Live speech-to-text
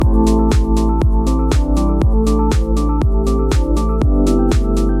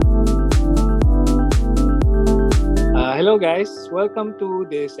Hello guys, welcome to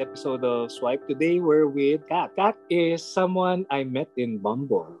this episode of Swipe. Today we're with Kat. Kat is someone I met in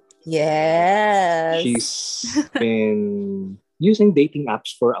Bumble. Yes. She's been using dating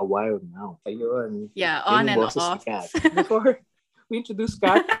apps for a while now. Ayun. Yeah, Yan on yung and boses off. ni Kat. Before we introduce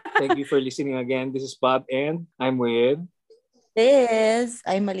Kat, thank you for listening again. This is Bob and I'm with... This.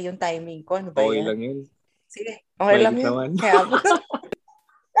 Ay, mali yung timing ko. Ano ba Okay yan? lang yun. Sige, okay lang Maliit yun. naman. Kaya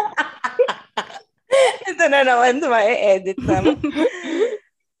ito na naman, ma-edit naman.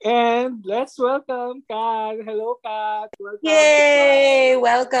 And let's welcome Kat. Hello Kat. Welcome to Yay! Swipe.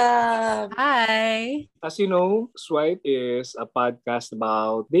 Welcome! Hi. As you know, Swipe is a podcast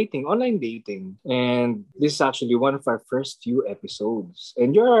about dating, online dating. And this is actually one of our first few episodes.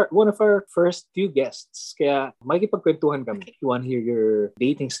 And you're one of our first few guests. Kaya makikipagkwentuhan kami. You want to hear your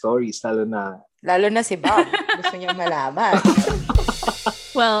dating stories, lalo na si Bob. Gusto niya malaman.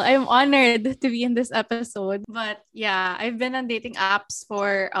 Well, I'm honored to be in this episode. But yeah, I've been on dating apps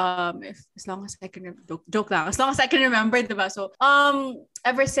for as long as I can joke lang. As long as I can remember, diba? So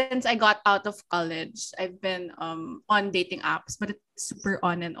ever since I got out of college, I've been on dating apps, but it's super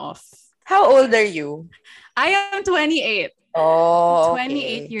on and off. How old are you? I am 28. Oh,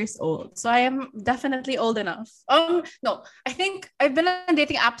 28 years old. So I am definitely old enough. No, I think I've been on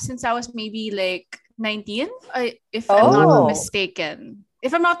dating apps since I was maybe like 19, if I'm not mistaken.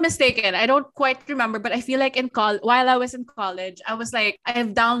 If I'm not mistaken, I don't quite remember, but I feel like while I was in college, I was like,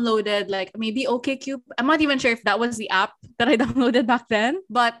 I've downloaded like maybe OkCupid. I'm not even sure if that was the app that I downloaded back then,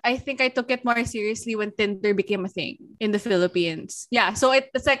 but I think I took it more seriously when Tinder became a thing in the Philippines. Yeah, so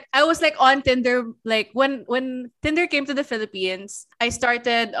it's like I was like on Tinder, like when Tinder came to the Philippines, I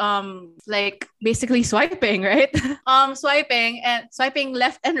started like basically swiping, right? Swiping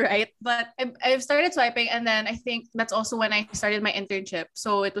left and right, but I've started swiping, and then I think that's also when I started my internship.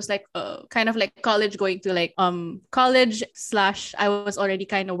 So it was like kind of like college going to like college / I was already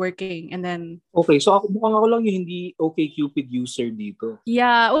kind of working, and then Okay, so mukhang ako lang yung hindi OkCupid user dito.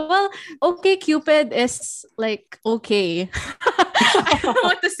 yeah, well, OkCupid is like okay. I don't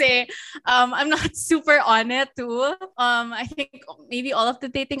know what to say. I'm not super on it too. I think maybe all of the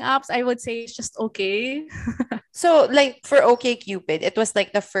dating apps I would say is just okay. So, like, for OkCupid, it was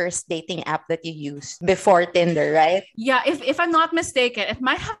like the first dating app that you used before Tinder, right? Yeah, if I'm not mistaken, it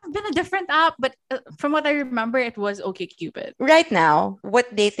might have been a different app, but from what I remember, it was OkCupid. Right now,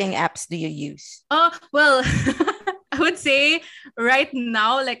 what dating apps do you use? Well, I would say right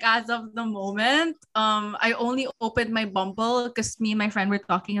now, like as of the moment, I only opened my Bumble because me and my friend were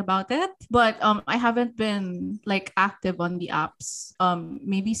talking about it. But I haven't been like active on the apps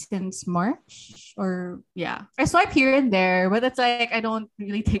maybe since March, or yeah. I swipe here and there, but it's like I don't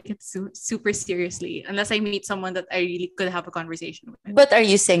really take it super seriously unless I meet someone that I really could have a conversation with. But are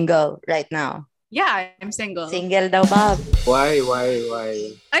you single right now? Yeah, I'm single. Single daw, Bob. Why?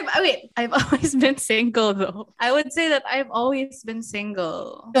 I've always been single though. I would say that I've always been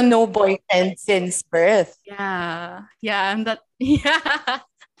single. So no boyfriend since birth. Yeah, I'm that. Yeah,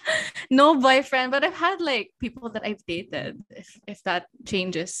 no boyfriend, but I've had like people that I've dated. If that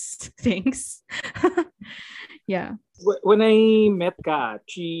changes things. Yeah. When I met Kat,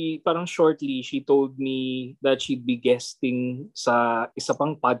 she told me that she'd be guesting sa isa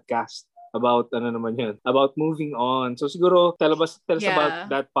pang podcast about about moving on. So siguro tell us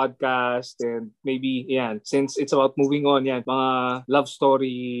about that podcast, and maybe since it's about moving on, mga love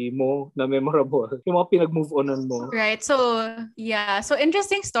story mo na memorable, yung mga pinag-move onan mo. Right. So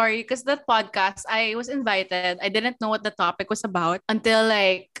interesting story, because that podcast, I was invited. I didn't know what the topic was about until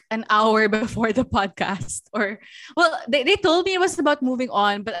like an hour before the podcast. They told me it was about moving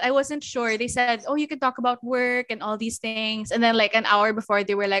on, but I wasn't sure. They said, oh, you can talk about work and all these things. And then like an hour before,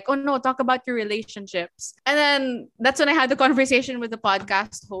 they were like, oh no, talk about your relationships. And then that's when I had the conversation with the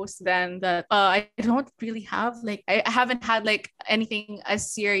podcast host then that I don't really have like, I haven't had like anything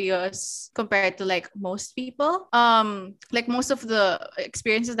as serious compared to like most people. Like most of the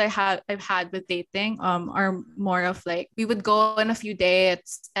experiences that I've had with dating are more of like, we would go on a few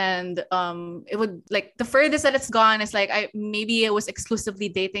dates, and it would like the furthest that it's gone is like maybe it was exclusively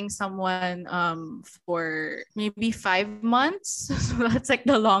dating someone for maybe 5 months. So that's like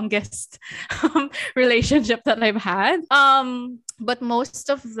the longest relationship that I've had. but most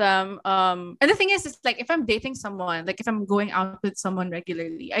of them, and the thing is, it's like if I'm dating someone, like if I'm going out with someone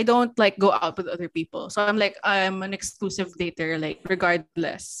regularly, I don't like go out with other people. So I'm an exclusive dater, like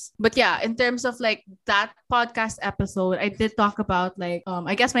regardless. But yeah, in terms of like that podcast episode, I did talk about like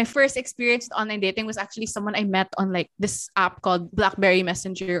I guess my first experience with online dating was actually someone I met on like this app called BlackBerry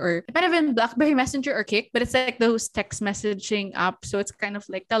Messenger, or it might have been BlackBerry Messenger or Kik, but it's like those text messaging app. So it's kind of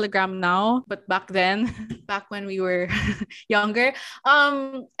like Telegram now, but back then, back when we were younger.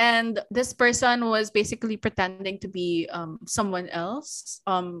 And this person was basically pretending to be someone else.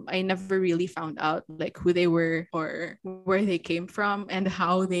 I never really found out like who they were or where they came from and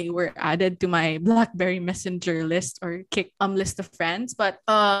how they were added to my BlackBerry Messenger list or Kik list of friends. But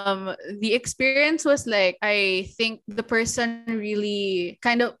the experience was like, I think the person really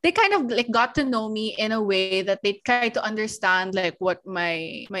kind of like got to know me in a way that they tried to understand like what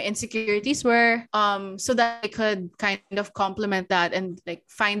my insecurities were, so that I could kind of complement that and like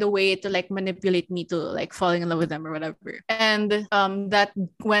find a way to like manipulate me to like falling in love with them or whatever. And that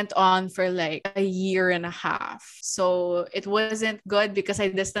went on for like a year and a half. So it wasn't good because I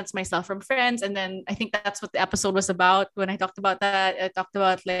distanced myself from friends. And then I think that's what the episode was about. When I talked about that, I talked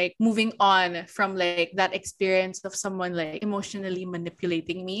about like moving on from like that experience of someone like emotionally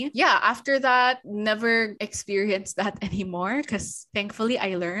manipulating me. Yeah, after that, never experienced that anymore because thankfully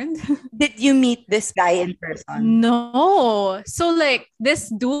I learned. Did you meet this guy in person? No. So like this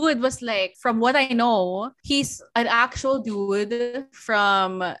dude was like, from what I know, he's an actual dude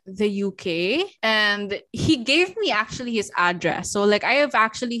from the UK, and he gave me actually his address. So like I have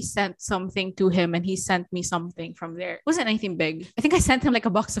actually sent something to him and he sent me something from there. It wasn't anything big. I think I sent him like a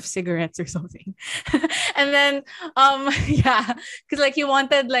box of cigarettes or something. And then yeah, because like he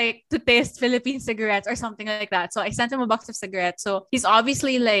wanted like to taste Philippine cigarettes or something like that. So I sent him a box of cigarettes. So he's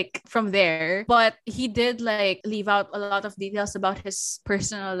obviously like from there, but he did like leave out a lot of details about his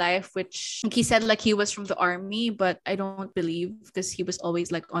personal life, which he said like he was from the army, but I don't believe because he was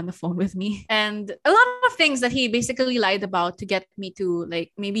always like on the phone with me. And a lot of things that he basically lied about to get me to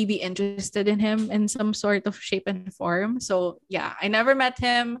like maybe be interested in him in some sort of shape and form. So yeah, I never met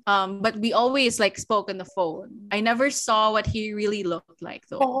him, but we always like spoke on the phone. I never saw what he really looked like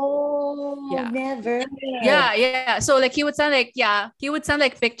though. Oh, Yeah. never. Yeah. So like he would send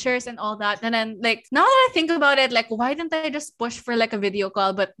like pictures and all that. And then like now that I think about it, like why didn't I just push for like a video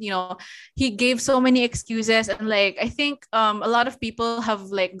call? But you know, he gave so many excuses, and like I think a lot of people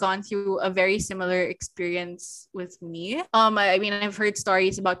have like gone through a very similar experience with me. I mean, I've heard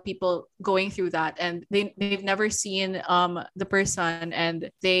stories about people going through that, and they've never seen the person,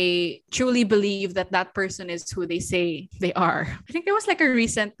 and they truly believe that that person is who they say they are. I think there was like a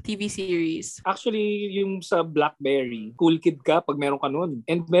recent TV series. Actually, yung sa BlackBerry, cool kid ka pag meron ka nun.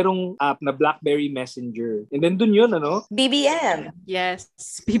 And merong app na BlackBerry Messenger. And then dun yun, ano? BBM. Yes,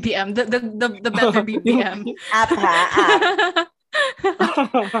 BBM, the better BBM. App ha, app.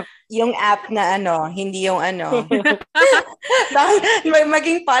 Yung app na ano, hindi yung ano.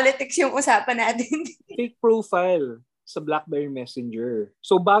 Maging politics yung usapan natin. Fake profile sa BlackBerry Messenger.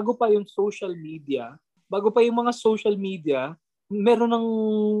 So bago pa yung mga social media, meron ng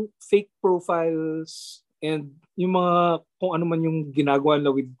fake profiles and yung mga kung ano man yung ginagawa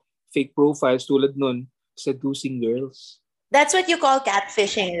na with fake profiles tulad nun, seducing girls. That's what you call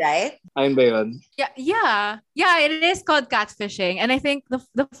catfishing, right? Ayun ba yun? Yeah, it is called catfishing. And I think the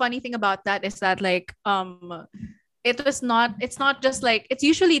funny thing about that is that like it's not just like, it's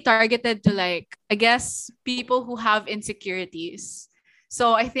usually targeted to like, I guess, people who have insecurities.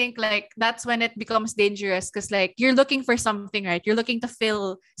 So I think like that's when it becomes dangerous because like you're looking for something, right? You're looking to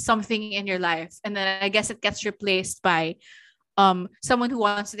fill something in your life. And then I guess it gets replaced by someone who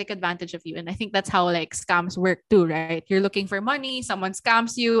wants to take advantage of you. And I think that's how like scams work too, right? You're looking for money, someone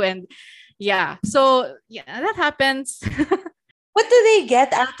scams you, and yeah. So yeah, that happens. What do they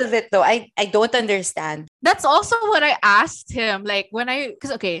get out of it though? I don't understand. That's also what I asked him. Like when I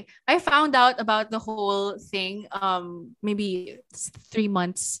found out about the whole thing maybe 3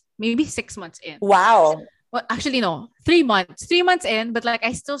 months, maybe 6 months in. Wow. Well, actually no, 3 months. 3 months in, but like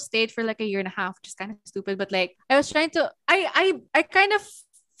I still stayed for like a year and a half, which is kind of stupid. But like I was trying to I kind of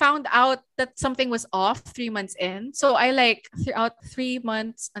found out that something was off 3 months in. So I like throughout 3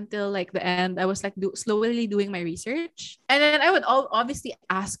 months until like the end, I was like slowly doing my research. And then I would obviously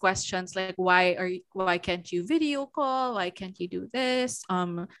ask questions like why can't you video call? Why can't you do this?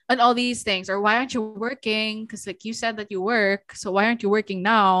 And all these things. Or why aren't you working? Because like you said that you work. So why aren't you working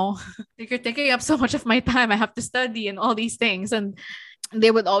now? Like you're taking up so much of my time. I have to study and all these things. And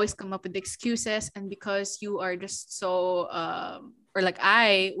they would always come up with excuses. And because you are just so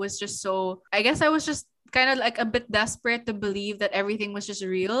I guess I was just kind of like a bit desperate to believe that everything was just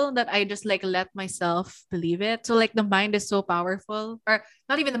real, that I just like let myself believe it. So like the mind is so powerful, or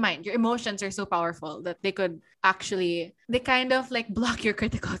not even the mind, your emotions are so powerful that they kind of like block your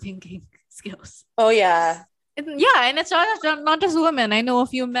critical thinking skills. Oh yeah. And it's not just women. I know a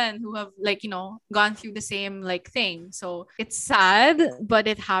few men who have like, gone through the same like thing. So it's sad, but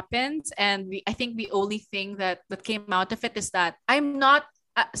it happens. And I think the only thing that came out of it is that I'm not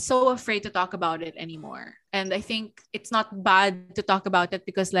so afraid to talk about it anymore. And I think it's not bad to talk about it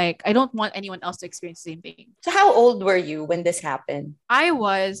because like I don't want anyone else to experience the same thing. So how old were you when this happened?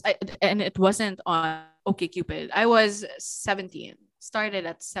 And it wasn't on OkCupid. I was 17. Started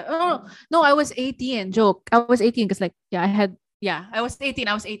at 7. Oh, no, I was 18. Joke. I was 18 because like, I was 18.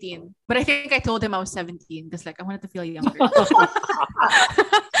 I was 18. But I think I told him I was 17 because like I wanted to feel younger.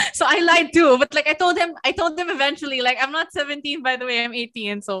 So I lied too. But like I told him eventually, like I'm not 17, by the way, I'm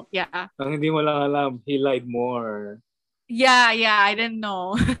 18. So yeah. Ang hindi mo lang alam, he lied more. Yeah, I didn't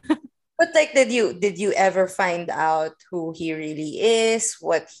know. But like, did you ever find out who he really is,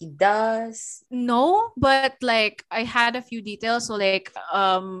 what he does? No, but like I had a few details. So like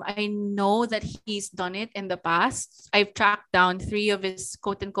I know that he's done it in the past. I've tracked down 3 of his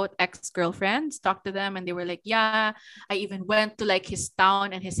quote unquote ex-girlfriends, talked to them, and they were like, yeah, I even went to like his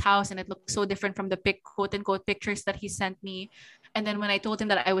town and his house, and it looked so different from the quote unquote pictures that he sent me. And then when I told him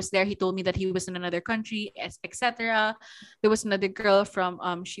that I was there, he told me that he was in another country, etc. There was another girl from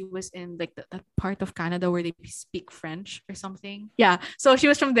she was in like that part of Canada where they speak French or something. Yeah, so she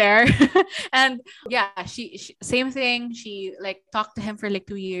was from there. And yeah, she same thing. She like talked to him for like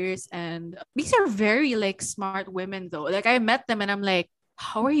 2 years, and these are very like smart women though. Like I met them and I'm like,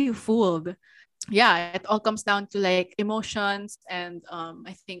 how are you fooled? Yeah, it all comes down to like emotions, and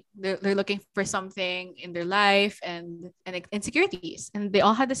I think they're looking for something in their life and like, insecurities, and they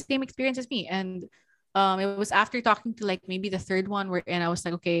all had the same experience as me. And it was after talking to like maybe the third one wherein I was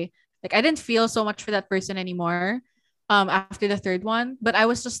like, okay, like I didn't feel so much for that person anymore after the third one, but I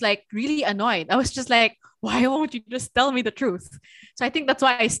was just like really annoyed. I was just like, why won't you just tell me the truth? So I think that's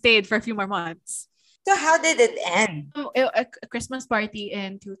why I stayed for a few more months. So how did it end? A Christmas party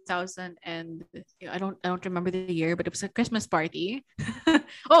in 2000, and I don't remember the year, but it was a Christmas party.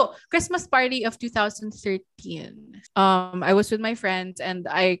 Christmas party of 2013. I was with my friends, and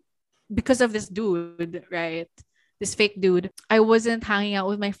because of this dude, right? This fake dude, I wasn't hanging out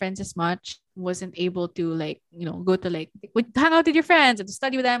with my friends as much. Wasn't able to like, go to like hang out with your friends and to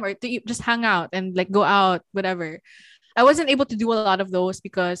study with them, or to just hang out and like go out, whatever. I wasn't able to do a lot of those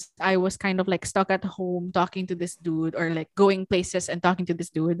because I was kind of like stuck at home talking to this dude, or like going places and talking to this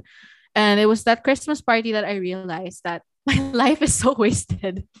dude. And it was that Christmas party that I realized that my life is so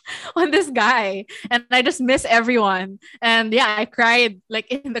wasted on this guy. And I just miss everyone. And yeah, I cried like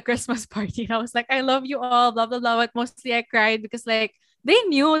in the Christmas party. I was like, I love you all, blah, blah, blah. But mostly I cried because like they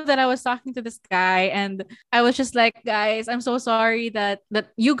knew that I was talking to this guy, and I was just like, guys, I'm so sorry that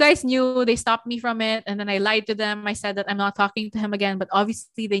you guys knew. They stopped me from it, and then I lied to them. I said that I'm not talking to him again, but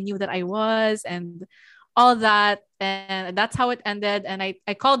obviously they knew that I was, and all that. And that's how it ended. And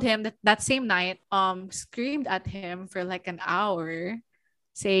I called him that same night, screamed at him for like an hour,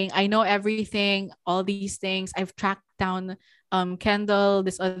 saying, I know everything, all these things. I've tracked down Kendall,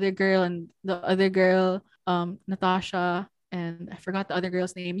 this other girl, and the other girl, Natasha, and I forgot the other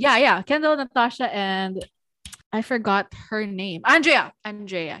girl's name. Yeah. Kendall, Natasha, and I forgot her name. Andrea.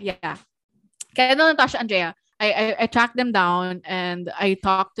 Yeah. Kendall, Natasha, Andrea. I tracked them down and I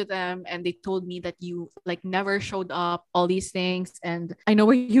talked to them, and they told me that you like never showed up, all these things, and I know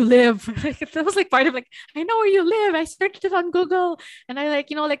where you live. That was like part of like, I know where you live. I searched it on Google, and I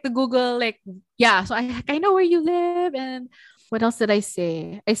like, like the Google, like, yeah. So I know where you live. And what else did I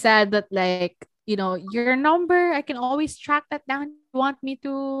say? I said that like, your number, I can always track that down if you want me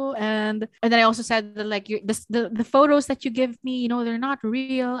to. And then I also said that like the photos that you give me, they're not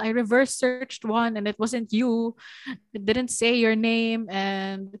real. I reverse searched one and it wasn't you. It didn't say your name.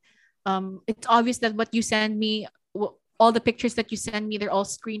 And it's obvious that what you send me, all the pictures that you send me, they're all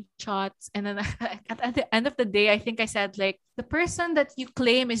screenshots. And then at the end of the day, I think I said like, the person that you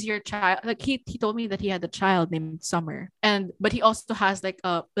claim is your child, like he told me that he had a child named Summer, but he also has like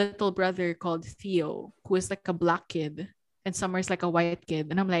a little brother called Theo, who is like a black kid, and Summer is like a white kid.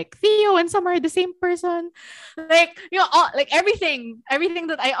 And I'm like, Theo and Summer are the same person. Like, all, like everything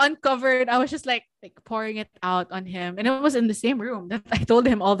that I uncovered, I was just like pouring it out on him. And it was in the same room that I told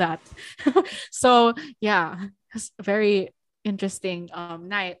him all that. So yeah, it's a very interesting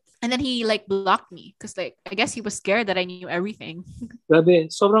night. And then he like blocked me because like I guess he was scared that I knew everything. Grabe,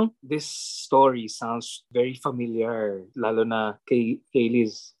 sobrang this story sounds very familiar, lalo na kay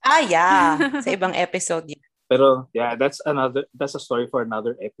Liz. Yeah. Sa ibang episode. Pero yeah, that's a story for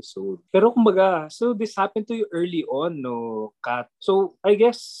another episode. Pero kumbaga, so this happened to you early on, no, Kat? So I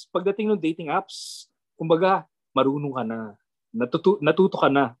guess pagdating ng dating apps, kumbaga, marunong ka na. Natuto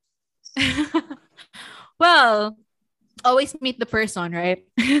ka na. Well, always meet the person, right?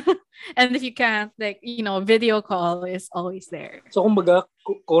 And if you can't, like, video call is always there. So kumbaga,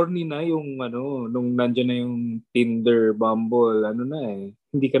 corny na yung nung nandiyan na yung Tinder, Bumble,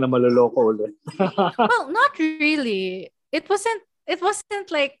 hindi ka na maloloko ulit. Well, not really. It wasn't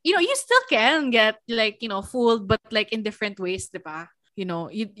like, you still can get like, fooled, but like in different ways, diba? You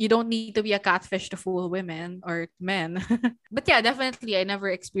don't need to be a catfish to fool women or men. But yeah, definitely I never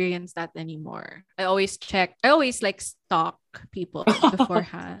experienced that anymore. I always like stalk people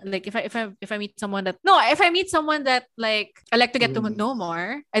beforehand. Like if I meet someone that like I like to get to know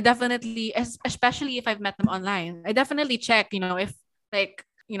more, I definitely, especially if I've met them online, I definitely check, if like,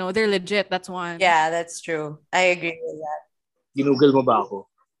 they're legit. That's one. Yeah, that's true. I agree with that. Ginugol mo ba ako?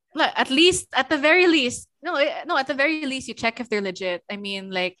 Like, at the very least, you check if they're legit. I mean,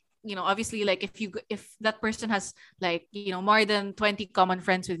 like, obviously, like if that person has like, more than 20 common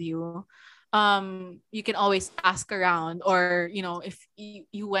friends with you, you can always ask around, or, if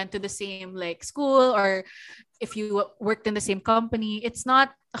you went to the same like school, or if you worked in the same company, it's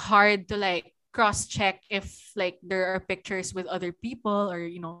not hard to like cross-check if like there are pictures with other people or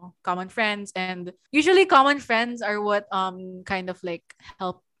common friends. And usually common friends are what kind of like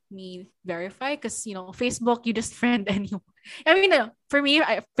help me verify, because Facebook, you just friend anyone. I mean, for me,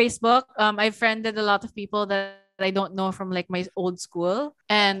 Facebook, I've friended a lot of people that I don't know from like my old school,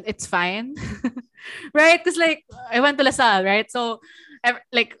 and it's fine. Right? Because like I went to LaSalle, right? So I've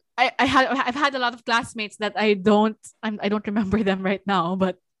had a lot of classmates that I don't remember them right now,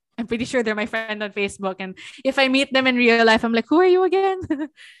 but I'm pretty sure they're my friend on Facebook. And if I meet them in real life, I'm like, who are you again?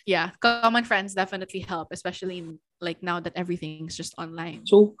 Yeah, common friends definitely help, especially like now that everything's just online.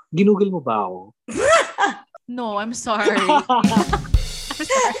 So, ginugol mo ba ako? No, I'm sorry. I'm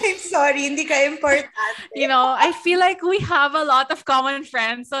sorry, hindi ka important. I feel like we have a lot of common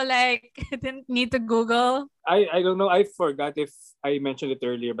friends, so like I didn't need to Google. I don't know. I forgot if I mentioned it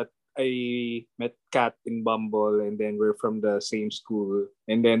earlier, but I met Kat in Bumble, and then we're from the same school.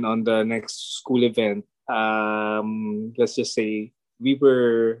 And then on the next school event, let's just say we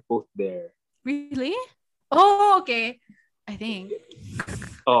were both there. Really? Oh, okay. I think.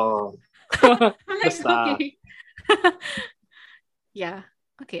 Oh. Basta. Okay. Yeah.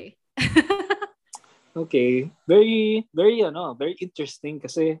 Okay. Okay. Very, very, very interesting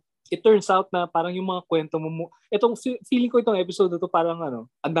kasi it turns out na parang yung mga kwento mo, feeling ko itong episode na to parang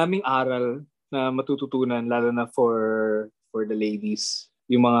ang daming aral na matututunan, lalo na for the ladies.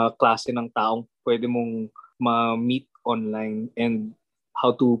 Yung mga klase ng taong pwede mong ma-meet online and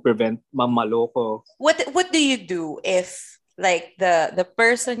how to prevent mamaloko. What do you do if like the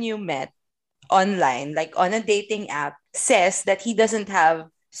person you met online, like on a dating app, says that he doesn't have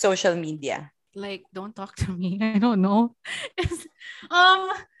social media? Like, don't talk to me. I don't know.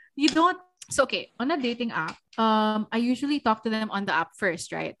 You don't. So okay, on a dating app, I usually talk to them on the app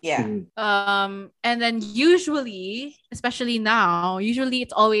first, right? Yeah. And then usually, especially now,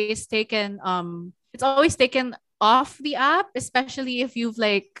 it's always taken off the app, especially if you've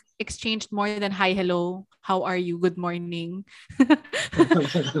like exchanged more than hi, hello, how are you, good morning.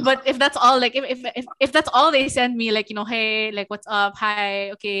 But if that's all, like if that's all they send me, like hey, like what's up, hi,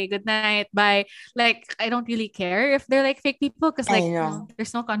 okay, good night, bye, like I don't really care if they're like fake people, because like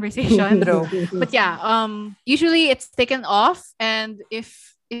there's no conversation. But yeah, usually it's taken off. And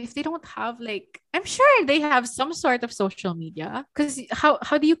if they don't have, like, I'm sure they have some sort of social media, because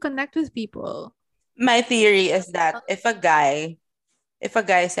how do you connect with people? My theory is that if a guy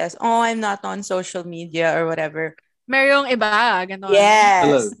says, "Oh, I'm not on social media," or whatever, merong iba, ganon.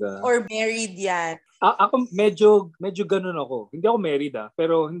 Yes. Talaga. Or married yan. Ako medyo ganun ako. Hindi ako married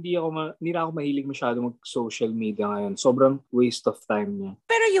pero hindi na ako mahilig masyado mag-social media ngayon. Sobrang waste of time niya.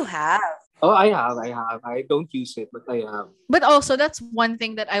 Pero you have. Oh, I have. I don't use it, but I have. But also, that's one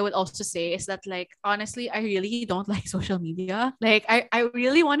thing that I would also say is that, like, honestly, I really don't like social media. Like, I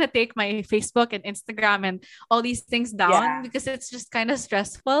really want to take my Facebook and Instagram and all these things down because it's just kind of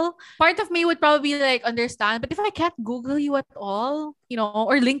stressful. Part of me would probably like understand, but if I can't Google you at all,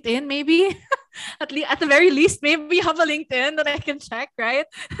 or LinkedIn maybe. At the very least, maybe you have a LinkedIn that I can check, right?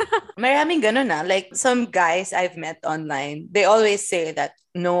 Maraming ganun na. Like, some guys I've met online, they always say that,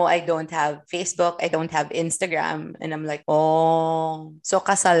 no, I don't have Facebook, I don't have Instagram. And I'm like, oh, so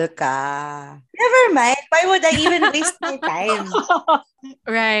kasal ka. Never mind. Why would I even waste my time?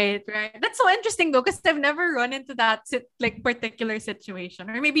 Right. That's so interesting though, because I've never run into that particular situation,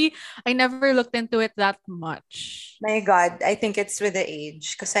 or maybe I never looked into it that much. My God, I think it's with the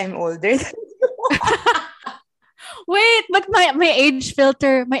age because I'm older. Wait, but my age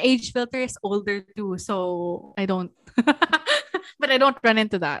filter is older too, so I don't. But I don't run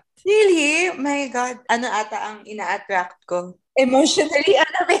into that. Really? My God. Ano ata ang ina-attract ko? Emotionally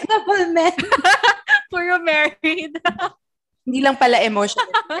unavailable men. Puro married. Hindi lang pala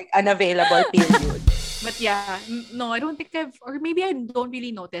emotionally unavailable, period. But yeah, no, I don't think or maybe I don't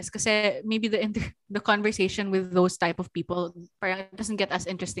really notice kasi maybe the conversation with those type of people parang it doesn't get as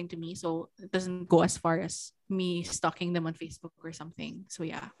interesting to me, so it doesn't go as far as me stalking them on Facebook or something. So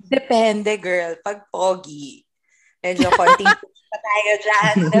yeah. Depende, girl. Pag pogi, medyo konting pa tayo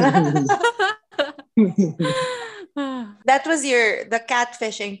dyan. That was the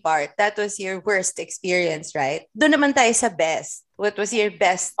catfishing part. That was your worst experience, right? Doon naman tayo sa best. What was your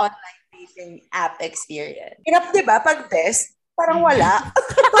best online dating app experience? Hirap, di ba? Pag best, parang wala.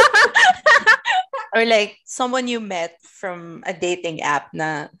 Or like, someone you met from a dating app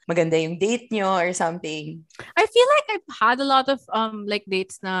na maganda yung date nyo or something. I feel like I've had a lot of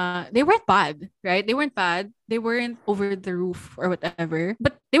dates na they weren't bad, right? They weren't bad. They weren't over the roof or whatever,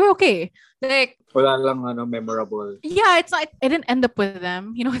 but they were okay. Like, wala lang memorable. Yeah, it's not. I didn't end up with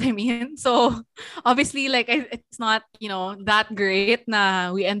them. You know what I mean? So obviously, it's not that great.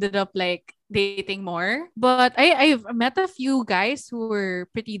 Na we ended up dating more, but I've met a few guys who were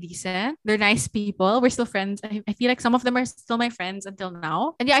pretty decent. They're nice people. We're still friends. I feel like some of them are still my friends until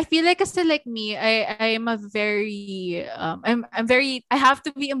now. And yeah, I feel like still like me. I'm a very I'm very. I have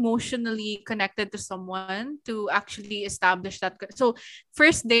to be emotionally connected to someone to actually establish that. So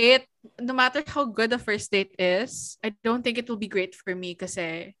first date, no matter how good the first date is, I don't think it will be great for me because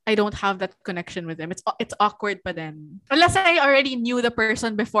I don't have that connection with them. It's awkward pa then. Unless I already knew the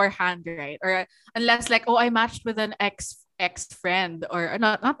person beforehand, right? Or unless I matched with an ex-friend or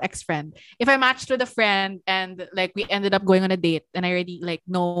not ex-friend. If I matched with a friend and we ended up going on a date and I already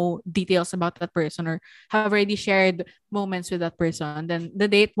know details about that person or have already shared moments with that person, then the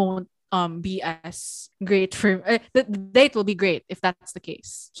date won't be as great for the date will be great if that's the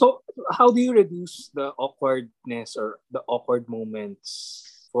case. So how do you reduce the awkwardness or the awkward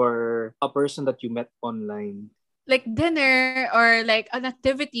moments for a person that you met online? Like dinner or an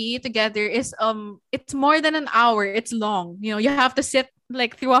activity together is it's more than an hour. It's long. You have to sit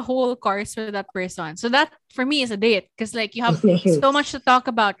through a whole course with that person. So that for me is a date because you have so much to talk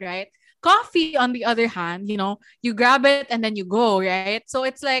about, right? Coffee on the other hand, you grab it and then you go, right? So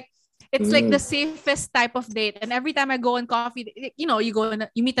it's the safest type of date. And every time I go on coffee, you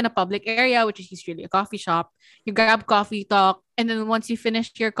meet in a public area, which is usually a coffee shop. You grab coffee, talk, and then once you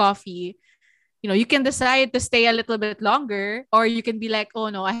finish your coffee, you can decide to stay a little bit longer, or you can be like, oh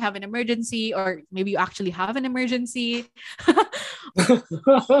no, I have an emergency, or maybe you actually have an emergency.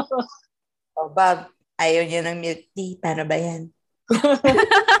 Oh, Bob, ayaw niya ng milk tea. Paano ba yan?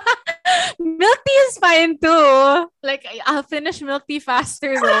 Milk tea is fine too. I'll finish milk tea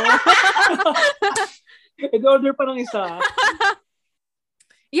faster though. I-order pa ng isa.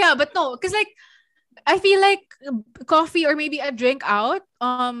 Yeah, but no, because I feel like coffee or maybe a drink out,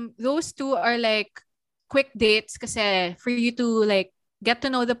 those two are quick dates kasi for you to get to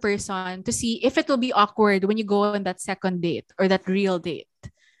know the person to see if it will be awkward when you go on that second date or that real date.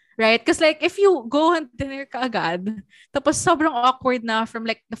 Right? Because if you go on dinner kaagad, tapos sobrang awkward na from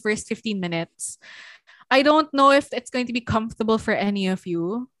the first 15 minutes, I don't know if it's going to be comfortable for any of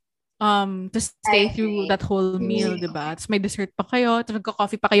you to stay through that whole meal, diba? Tapos may dessert pa kayo, tapos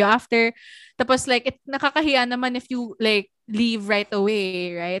nagka-coffee pa kayo after. Tapos nakakahiya naman if you leave right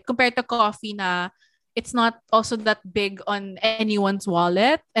away, right? Compared to coffee na it's not also that big on anyone's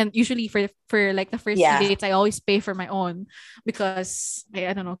wallet. And usually for the first few dates, I always pay for my own because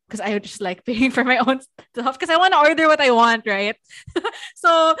I don't know, because I just like paying for my own stuff because I want to order what I want, right?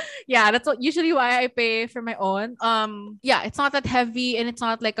 So yeah, that's usually why I pay for my own. Yeah, it's not that heavy and it's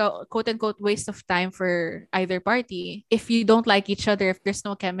not a quote unquote waste of time for either party. If you don't like each other, if there's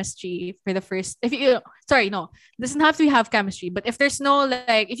no chemistry for the first, doesn't have to have chemistry, but if there's no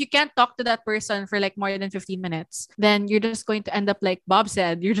if you can't talk to that person for more than 15 minutes, then you're just going to end up like Bob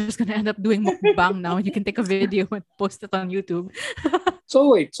said, you're just going to end up doing mukbang now. You can take a video and post it on YouTube.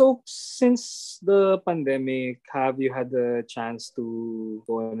 So wait, so since the pandemic, have you had the chance to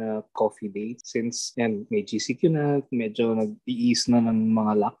go on a coffee date? Since yan, may GCQ na, medyo nag-iis na ng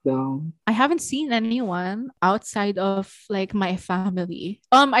mga lockdown. I haven't seen anyone outside of like my family.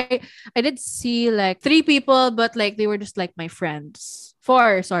 I did see like 3 people, but like they were just like my friends.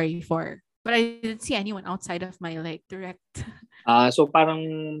 4, sorry, 4. But I didn't see anyone outside of my like direct. So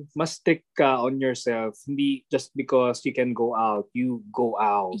parang mas strict ka on yourself, hindi just because you can go out, you go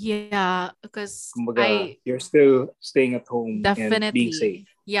out. Yeah, because Kumbaga, you're still staying at home definitely and being safe.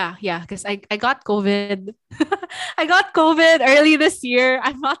 Yeah, because I got COVID. I got COVID early this year.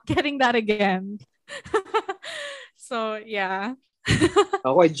 I'm not getting that again. So yeah.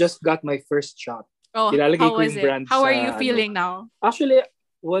 Ako, I just got my first shot. Oh, Ilalagay how ko was yung it? brand How are sa, you feeling now? Actually,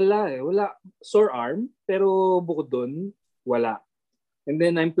 wala eh. Wala. Sore arm. Pero bukod dun, wala. And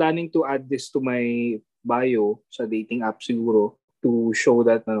then I'm planning to add this to my bio sa dating app siguro to show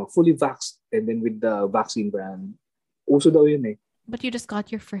that fully vaxxed and then with the vaccine brand. Uso daw yun eh. But you just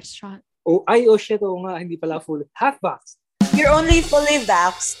got your first shot. Oh shit. Oo nga. Hindi pala full. Half vaxxed. You're only fully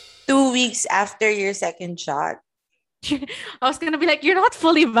vaxxed 2 weeks after your second shot. I was gonna be like, you're not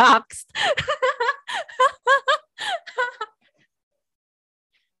fully vaxxed.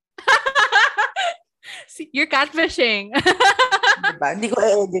 See, you're catfishing. Diba? Hindi ko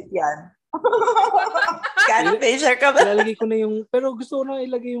i-edit yan. Catfisher ka ba? Ilalagay ko na yung, pero gusto ko na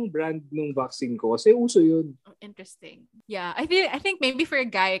ilagay yung brand ng vaccine ko kasi uso yun. Interesting. Yeah, I think maybe for a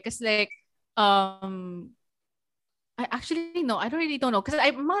guy, because like, I actually no, I don't know because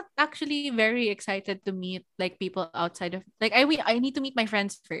I'm not actually very excited to meet like people outside of like I need to meet my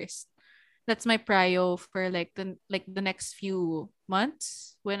friends first. That's my prio for like the next few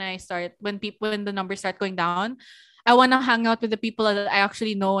months when the numbers start going down. I want to hang out with the people that I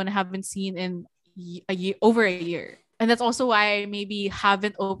actually know and haven't seen in over a year. And that's also why I maybe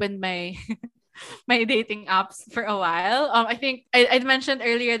haven't opened my my dating apps for a while. I think I mentioned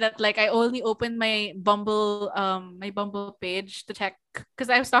earlier that like I only opened my Bumble page to check because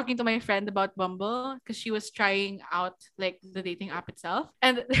I was talking to my friend about Bumble because she was trying out like the dating app itself.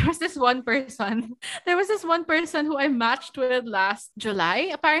 And there was this one person who I matched with last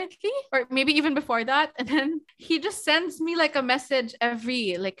July apparently, or maybe even before that. And then he just sends me like a message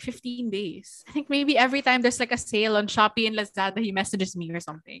every like 15 days. I think maybe every time there's like a sale on Shopee and Lazada, he messages me or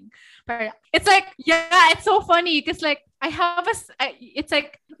something. But it's like, yeah, it's so funny because like it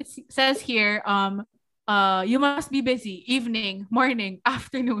says here, you must be busy evening, morning,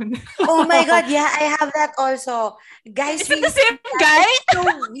 afternoon. Oh my God, yeah, I have that also. Guys, is it the same guy? It's so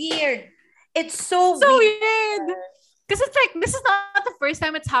weird. It's so weird. Because it's like this is not the first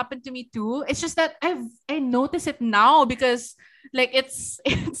time it's happened to me too. It's just that I notice it now because like it's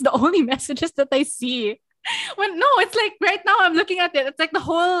the only messages that I see. It's like right now I'm looking at it. It's like the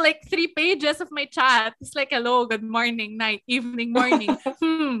whole like 3 pages of my chat. It's like hello, good morning, night, evening, morning.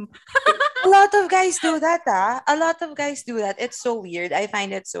 A lot of guys do that, A lot of guys do that. It's so weird. I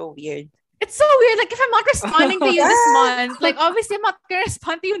find it so weird. It's so weird. Like if I'm not responding to you this month, like obviously I'm not gonna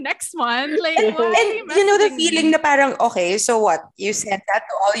respond to you next month. Like and you know the feeling na parang okay, so what? You sent that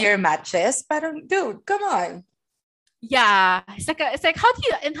to all your matches? Parang dude, come on. Yeah, it's like how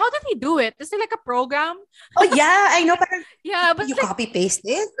did he do it? Is it like a program? Oh yeah, I know. Parang, yeah, but you like, copy paste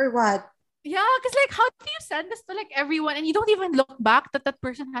it or what? Yeah, because like how do you send this to like everyone and you don't even look back that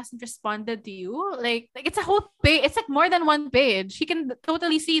person hasn't responded to you? Like it's a whole page. It's like more than one page. He can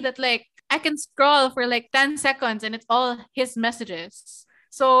totally see that like I can scroll for like 10 seconds and it's all his messages.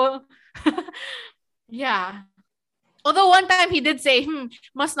 So yeah. Although one time he did say,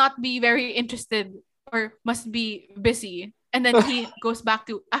 must not be very interested or must be busy. And then he goes back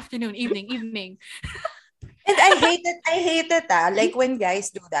to afternoon, evening. And I hate it, like when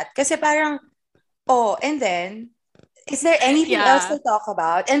guys do that. Kasi parang, and then, is there anything else to talk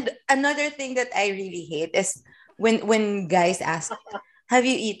about? And another thing that I really hate is when guys ask, have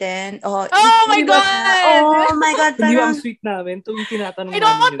you eaten? Oh my God! Oh my God. Hindi ang sweet namin. Tuwing tinatanong I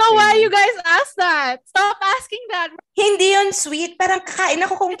don't know why you guys ask that. Stop asking that. Hindi yun sweet. Parang kakain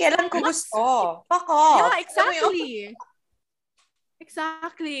ako kung kailan ko gusto. Fuck off. Yeah, exactly.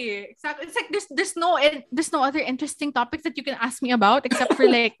 Exactly. It's like there's no other interesting topics that you can ask me about except for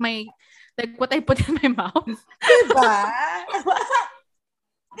like what I put in my mouth. Diba?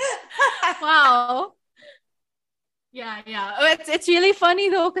 Wow. Yeah. It's really funny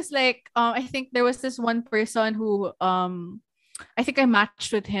though, because like I think there was this one person who I think I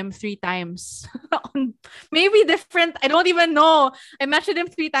matched with him 3 times. Maybe different. I don't even know. I matched with him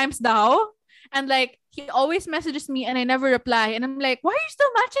 3 times now. And like he always messages me and I never reply. And I'm like, why are you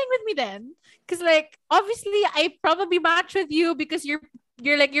still matching with me then? Because like obviously I probably match with you because you're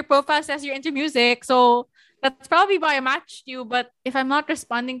your profile says you're into music, so that's probably why I matched you. But if I'm not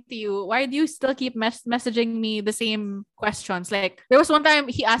responding to you, why do you still keep messaging me the same questions? Like, there was one time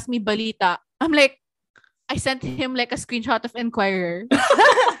he asked me balita. I'm like, I sent him like a screenshot of Enquirer.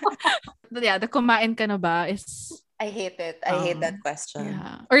 Yeah, the kumain ka na ba is... I hate it. I hate that question.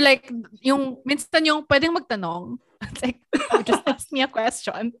 Yeah. Or like, minsan yung pwedeng magtanong. It's like, you just ask me a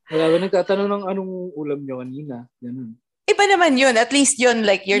question. Wala ba nagtatanong ng anong ulam nyo kanina? Ganun. Iba naman yun. At least yun,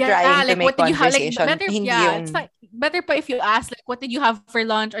 like, you're trying to make conversation. Better, it's like, better pa if you ask, like, what did you have for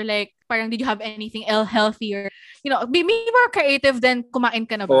lunch? Or like, parang did you have anything healthier? Be more creative than kumain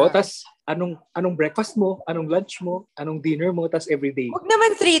ka na ba? Oo, tas anong breakfast mo? Anong lunch mo? Anong dinner mo? Tas everyday. Huwag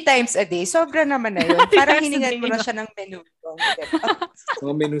naman 3 times a day. Sobra naman na yun. Parang hiningan mo na siya ng menu.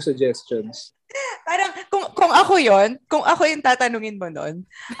 Mga menu suggestions. Parang, kung ako yon, kung ako yung tatanungin mo nun,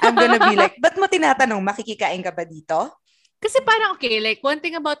 I'm gonna be like, ba't mo tinatanong, makikikain ka ba dito? Kasi parang, okay, like, one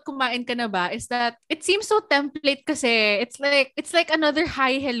thing about kumain ka na ba is that it seems so template kasi. It's like another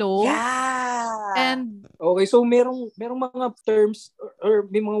hi, hello. Yeah. And, okay, so merong mga terms or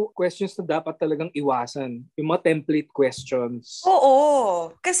may mga questions na dapat talagang iwasan. Yung mga template questions.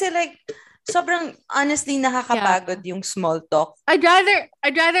 Oo. Kasi like, sobrang honestly nakakapagod yung small talk. I'd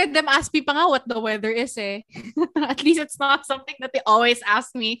rather them ask me pa nga what the weather is eh. At least it's not something that they always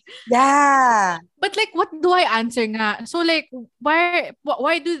ask me. Yeah. But like, what do I answer nga? So like, why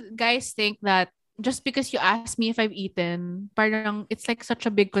do guys think that just because you ask me if I've eaten, parang it's like such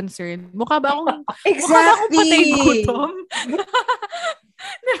a big concern? Mukha ba akong patay gutom?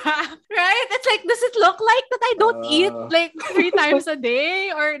 Right? It's like, does it look like that I don't eat like 3 times a day?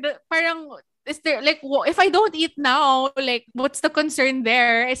 Or parang, is there like, if I don't eat now, like, what's the concern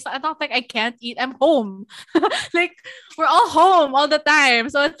there? It's not like I can't eat. I'm home. Like, we're all home all the time.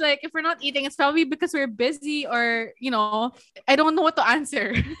 So it's like, if we're not eating, it's probably because we're busy or, I don't know what to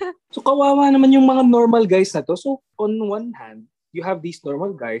answer. So kawawa naman yung mga normal guys na to. So on one hand, you have these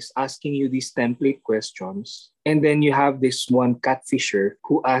normal guys asking you these template questions. And then you have this one catfisher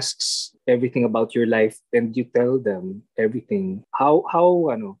who asks everything about your life and you tell them everything. How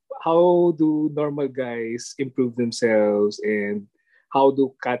do normal guys improve themselves and how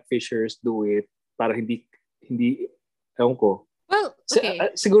do catfishers do it para hindi ewan ko. Well,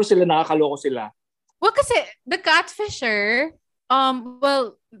 okay. Siguro sila nakakaloko sila. Well, kasi the catfisher,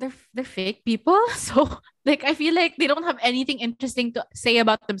 they're fake people. So, like, I feel like they don't have anything interesting to say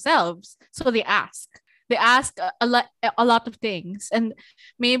about themselves. So they ask. They ask a lot of things. And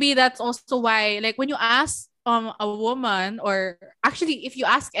maybe that's also why, like, when you ask a woman, or actually if you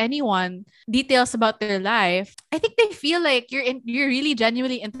ask anyone details about their life, I think they feel like you're really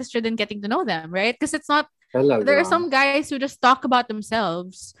genuinely interested in getting to know them, right? Because it's not. There are some guys who just talk about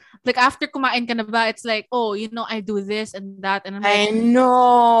themselves. Like, after kumain ka na ba, it's like, oh, I do this and that. And I'm like, I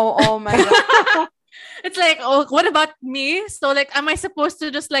know. Oh my God. It's like, oh, what about me? So like, am I supposed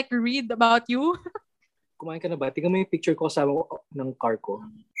to just like read about you? Kumain ka na ba? Tingnan mo yung picture ko kasama ng car ko.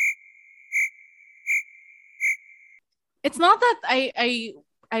 It's not that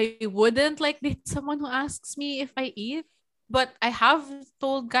I wouldn't like date someone who asks me if I eat. But I have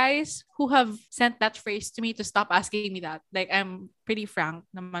told guys who have sent that phrase to me to stop asking me that. Like, I'm pretty frank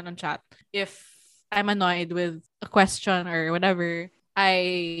naman on chat. If I'm annoyed with a question or whatever,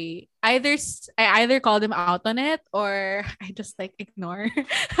 I either call them out on it or I just like ignore.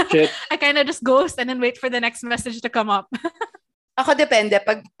 I kind of just ghost and then wait for the next message to come up. Ako depende.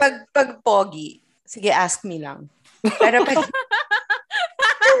 Pag pogi, sige, ask me lang. Pero pag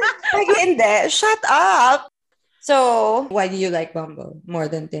hindi, shut up. So, why do you like Bumble more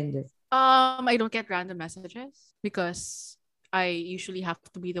than Tinder? I don't get random messages because I usually have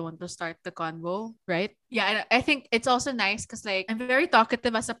to be the one to start the convo, right? Yeah, and I think it's also nice because like I'm very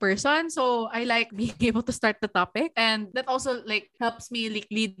talkative as a person, so I like being able to start the topic, and that also like helps me like,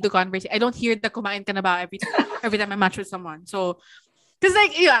 lead the conversation. I don't hear the kumain ka na ba every time I match with someone. So, because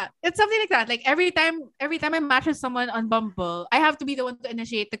like, yeah, it's something like that. Like every time I match with someone on Bumble, I have to be the one to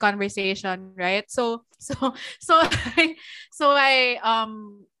initiate the conversation, right? So I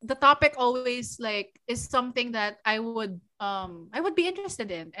the topic always like is something that I would be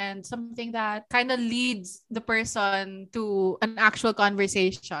interested in, and something that kind of leads the person to an actual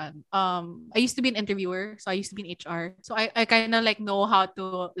conversation. I used to be an interviewer, so I used to be in HR. So I kind of like know how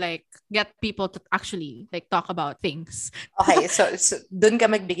to like get people to actually like talk about things. Okay, so dun ka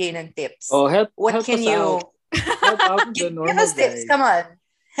magbigay ng tips. Oh, help can us you out. Help out the normal give us tips, come on.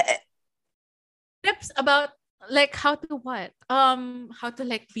 Tips about like how to what? How to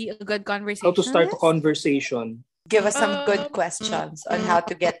like be a good conversationalist? How to start a conversation. Give us some good Um, questions on how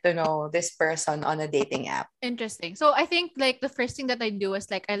to get to know this person on a dating app. Interesting. So I think like the first thing that I do is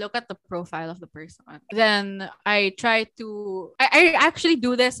like I look at the profile of the person. Then I try to I actually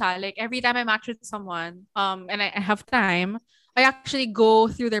do this like every time I match with someone and I have time, I actually go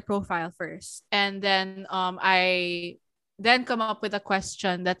through their profile first. And then I then come up with a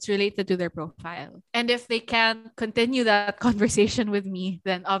question that's related to their profile. And if they can't continue that conversation with me,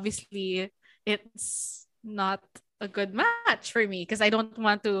 then obviously it's not a good match for me because I don't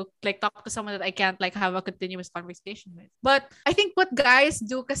want to like talk to someone that I can't like have a continuous conversation with. But I think what guys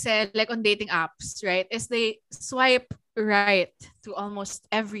do kasi like on dating apps, right, is they swipe right to almost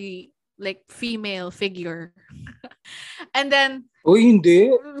every like female figure. And then Uy, hindi.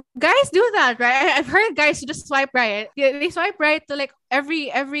 guys do that, right? I've heard guys who just swipe right. They swipe right to like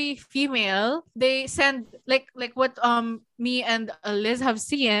every female. They send like what me and Liz have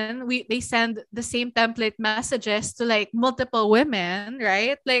seen. They send the same template messages to like multiple women,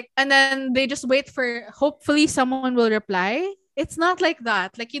 right? Like and then they just wait for hopefully someone will reply. It's not like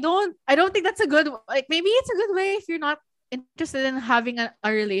that. Like you don't. I don't think that's a good. Like maybe it's a good way if you're not interested in having a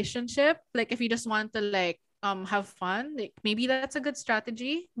relationship. Like if you just want to like have fun, like maybe that's a good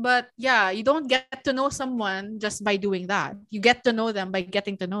strategy. But yeah, you don't get to know someone just by doing that. You get to know them by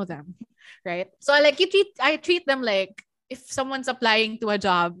getting to know them. Right? So I treat them like if someone's applying to a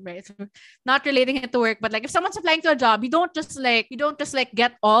job, right? So not relating it to work, but like if someone's applying to a job, you don't just like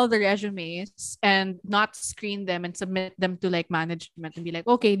get all the resumes and not screen them and submit them to like management and be like,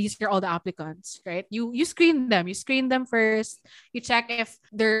 okay, these are all the applicants, right? You screen them. You screen them first. You check if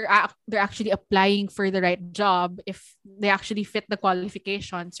they're actually applying for the right job, if they actually fit the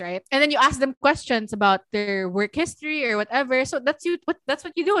qualifications, right? And then you ask them questions about their work history or whatever. So that's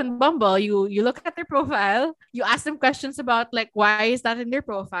what you do in Bumble. You look at their profile, you ask them questions about like why is that in their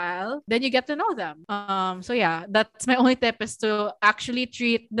profile, then you get to know them. So yeah, that's my only tip is to actually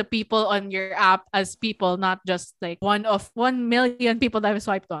treat the people on your app as people, not just like one of 1 million people that I've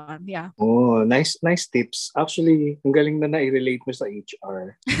swiped on. Yeah. Oh, nice tips. Actually, ang galing na na-relate mo sa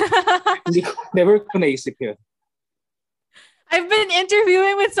HR. Never ko naisip yun. I've been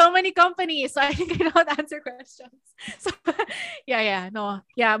interviewing with so many companies, so I think I know how to answer questions. So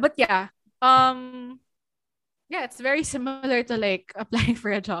but yeah, it's very similar to like applying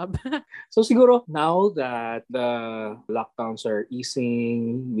for a job. So siguro now that the lockdowns are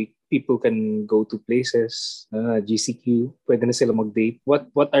easing, people can go to places, GCQ, pwede na sila mag-date. What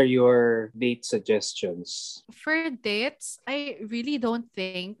are your date suggestions? For dates, I really don't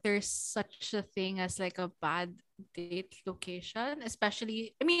think there's such a thing as like a bad date location,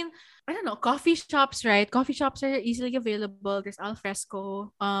 especially I mean, I don't know, coffee shops, right? Coffee shops are easily available. There's al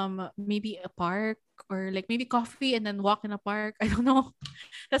fresco, maybe a park or like maybe coffee and then walk in a park. I don't know.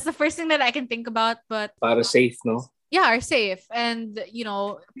 That's the first thing that I can think about, but Para safe, no? yeah, are safe. And, you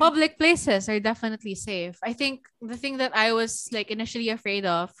know, public places are definitely safe. I think the thing that I was like initially afraid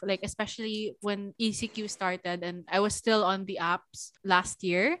of, like, especially when ECQ started and I was still on the apps last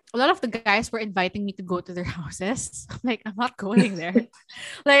year, a lot of the guys were inviting me to go to their houses. I'm like, I'm not going there.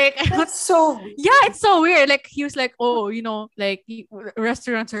 Like, I don't, That's so yeah, it's so weird. Like, he was like, oh, you know, like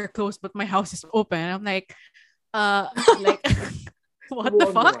restaurants are closed, but my house is open. I'm like, like, what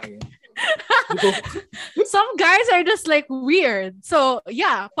the fuck? Some guys are just like weird. So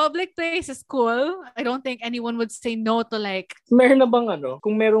yeah, public place is cool. I don't think anyone would say no to like. Meron na bang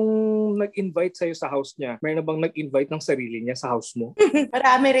kung merong nag-invite sa'yo sa house niya, meron na bang nag-invite ng sarili niya sa house mo?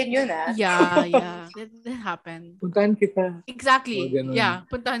 marami rin yun Yeah. That happened. Puntahan kita. Exactly. Oh, yeah.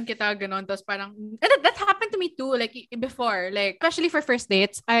 Puntahan kita, ganon. Tapos parang, that happened to me too, like before. Like, especially for first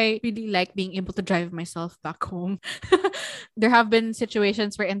dates, I really like being able to drive myself back home. There have been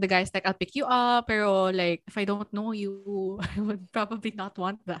situations wherein the guys like, I'll pick you up, pero like, if I don't know you, I would probably not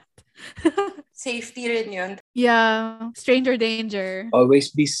want that. Safety rin yun. Yeah. Stranger danger.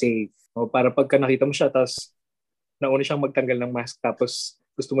 Always be safe. O, para pagka nakita mo siya, tapos nauna siyang magtanggal ng mask, tapos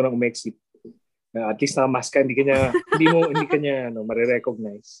gusto mo nang umexit. At least naka-mask ka, hindi ka niya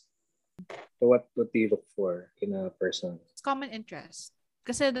marirecognize. So what do you look for in a person? It's common interest.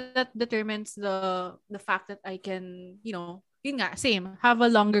 Kasi that determines the fact that I can, you know, yun nga, same, have a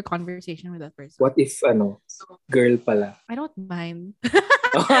longer conversation with that person. What if, girl pala? I don't mind.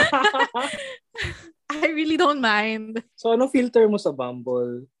 I really don't mind. So, ano filter mo sa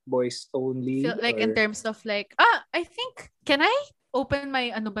Bumble? Boys only? Like, in terms of like, I think, can I open my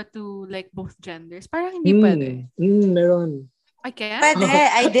to like both genders? Parang hindi pwede. Meron. I can? Pwede,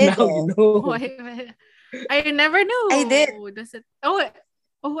 I did. Now you know. Oh, I never knew. I did. Does it?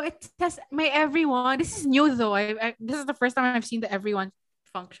 Oh, it has my everyone. This is new though. This is the first time I've seen the everyone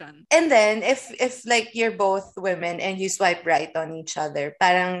function. And then if like you're both women and you swipe right on each other,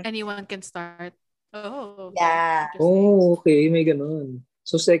 parang Anyone can start. Oh, okay. Yeah. Interesting. Oh, okay. May ganun.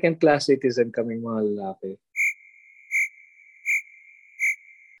 So, second-class citizen kaming mga lalaki.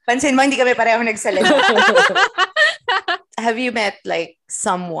 pansin mo hindi kami pareho nagsalita. Have you met like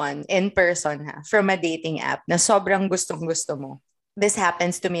someone in person from a dating app na sobrang gustong-gusto mo? This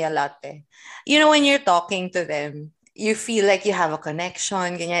happens to me a lot eh. You know, when you're talking to them, you feel like you have a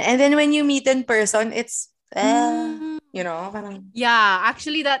connection, ganyan. And then when you meet in person, it's, you know, parang, Yeah,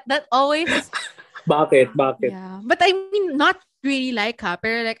 actually that always Bakit? Bakit? yeah. But I mean not really like her,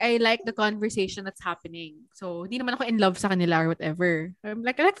 pero like I like the conversation that's happening. So, hindi naman ako in love sa kanila or whatever.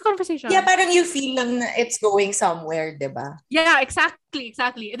 Like I like the conversation. yeah, parang you feel lang na it's going somewhere, diba? Yeah, exactly.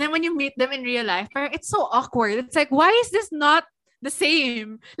 And then when you meet them in real life, parang it's so awkward. It's like, why is this not the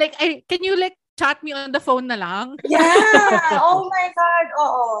same? Like, can you like chat me on the phone na lang? Yeah! Oh my God!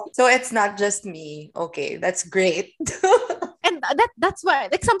 Oo. So it's not just me. Okay, that's great. And that's why,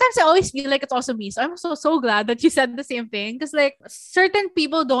 like, sometimes I always feel like it's also me. So I'm so glad that you said the same thing. Because like certain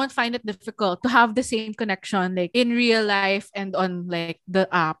people don't find it difficult to have the same connection like in real life and on like the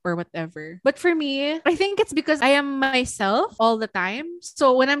app or whatever. But for me, I think it's because I am myself all the time.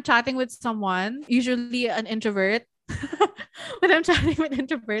 So when I'm chatting with someone, usually an introvert, when I'm chatting with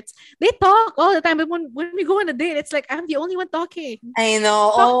introverts, they talk all the time. But when we go on a date, it's like I'm the only one talking. I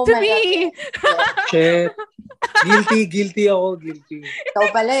know. Talk Oh to my me. God. Shit. Guilty ako. Guilty.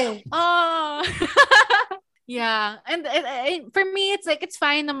 Ikaw pala eh. Oh. Yeah. And for me, it's like, it's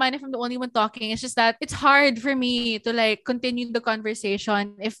fine naman if I'm the only one talking. It's just that it's hard for me to like continue the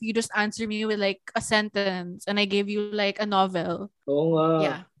conversation if you just answer me with like a sentence and I gave you like a novel. Oo nga.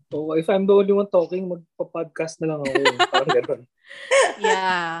 Yeah. Oo, if I'm the only one talking, magpa-podcast na lang ako. Parang ganun.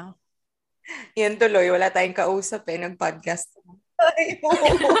 Yeah. Yan tuloy, wala tayong kausap eh, nag-podcast.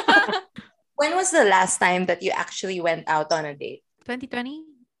 When was the last time that you actually went out on a date?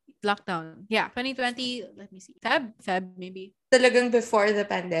 2020? Lockdown. Yeah. 2020, let me see. Feb maybe. Talagang before the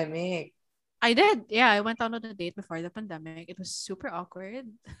pandemic. I did. Yeah, I went out on a date before the pandemic. It was super awkward.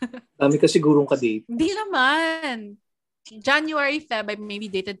 Dami ka sigurong ka-date. Hindi naman. January, Feb, I maybe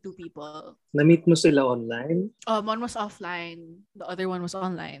dated 2 people. Na-meet mo sila online? One was offline. The other one was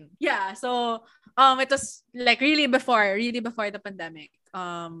online. Yeah, so it was like really before the pandemic.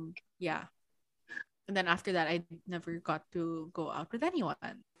 Yeah. And then after that, I never got to go out with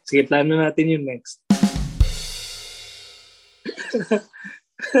anyone. Sige, plano natin yung next.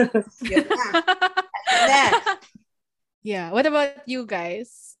 Yun na. Yeah. What about you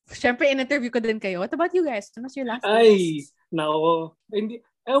guys? Siyempre, in-interview ko din kayo. What about you guys? Ano was your last Ay, guest? nako. Hindi,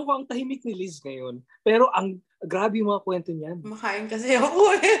 ewan ko ang tahimik ni Liz ngayon. Pero grabe yung mga kwento niyan. Makain kasi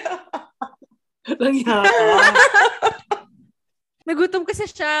ako eh. Langya ka. Nagutom kasi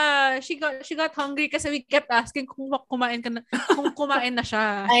siya. She got hungry kasi we kept asking kung kumain na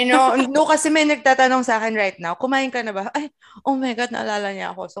siya. I know. No, kasi may nagtatanong sa akin right now, kumain ka na ba? Ay, oh my God, naalala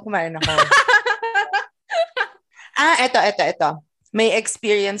niya ako. So, kumain ako. Eto. May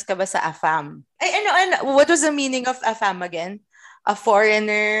experience ka ba sa AFAM? Ay, ano, what was the meaning of AFAM again? A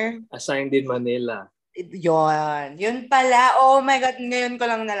foreigner? Assigned in Manila. Yun pala. Oh my God, ngayon ko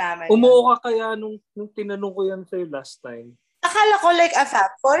lang nalaman. Umuo ka kaya nung tinanong ko yan sa'yo last time? Akala ko like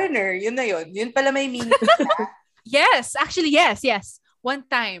AFAM, foreigner, yun na yun. Yun pala may meaning. Yes, actually, yes. One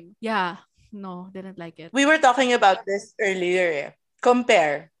time. Yeah. No, didn't like it. We were talking about this earlier eh.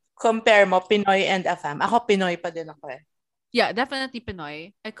 Compare mo Pinoy and AFAM. Ako Pinoy pa din ako eh. Yeah, definitely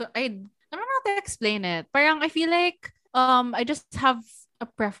Pinoy. I don't know how to explain it. Parang I feel like I just have a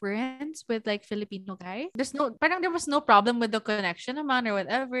preference with like Filipino guy. There was no problem with the connection naman or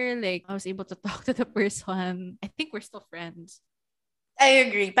whatever. Like I was able to talk to the person. I think we're still friends. I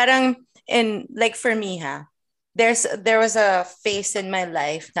agree. Parang like for me there was a phase in my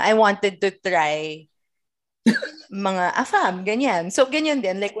life na I wanted to try mga AFAM, ganyan. So, ganyan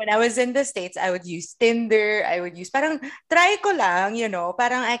din. Like, when I was in the States, I would use Tinder. I would use, parang, try ko lang,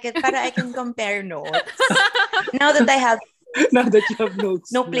 parang I can compare notes. Now that you have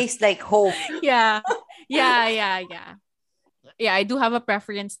notes. No place like home. Yeah. Yeah, I do have a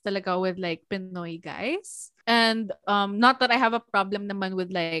preference talaga with like Pinoy guys. And not that I have a problem naman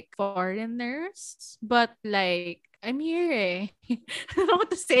with like foreigners, but like I'm here eh. I don't know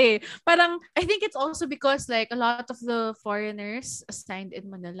what to say. Parang, I think it's also because like a lot of the foreigners assigned in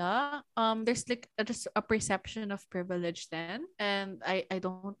Manila, there's like just a perception of privilege then. And I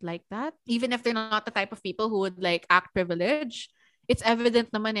don't like that. Even if they're not the type of people who would like act privileged, it's evident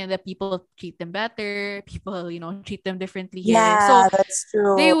naman that people treat them better, people, treat them differently here. Yeah, So that's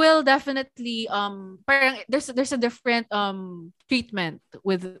true. they will definitely parang there's a different treatment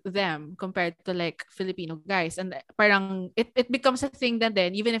with them compared to like Filipino guys, and parang it becomes a thing then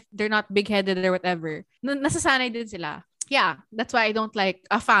even if they're not big-headed or whatever, nasasanay din sila. Yeah, that's why I don't like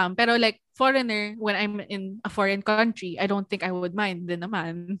a fam. Pero like foreigner, when I'm in a foreign country, I don't think I would mind din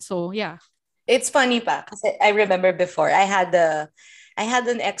naman. So yeah. It's funny pa kasi I remember before I had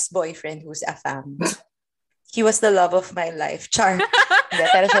an ex-boyfriend who's a fam. He was the love of my life. Char. Hindi,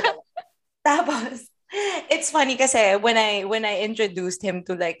 pero siya talaga. Tapos, it's funny kasi when I introduced him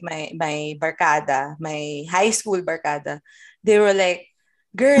to like my barkada, my high school barkada, they were like,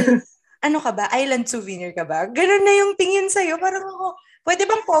 "Girl, ano ka ba? Island souvenir ka ba?" Ganun na yung tingin sa'yo. Parang ako, pwede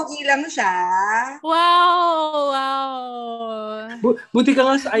bang pogi lang siya? Wow! Buti ka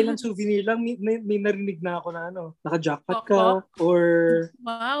nga sa Island Souvenir lang, may narinig na ako na naka-jackpot ka, or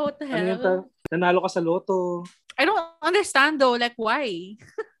wow, what the hell? Nanalo ka sa loto. I don't understand though, like why?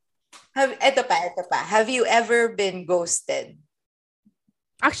 Ito pa. Have you ever been ghosted?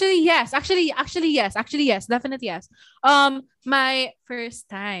 Actually, yes. Definitely yes. My first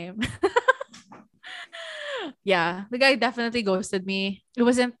time. Yeah, the guy definitely ghosted me. It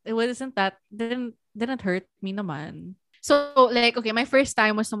wasn't that didn't hurt me naman. So like, okay, my first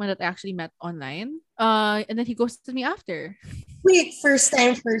time was someone that I actually met online. And then he ghosted me after. Wait, first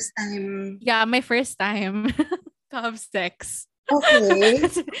time. Yeah, my first time to have sex. Okay.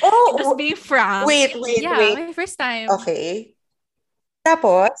 Just being frank. Wait. Yeah, my first time. Okay.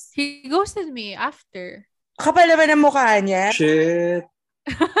 Tapos? He ghosted me after. Kapal naman ang mukha niya. Shit.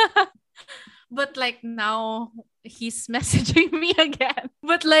 But like now he's messaging me again.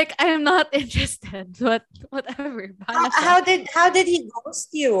 But like I'm not interested. But whatever. How did he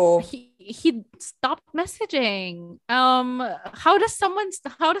ghost you? He stopped messaging. How does someone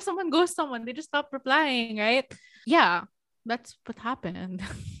ghost someone? They just stop replying, right? Yeah, that's what happened.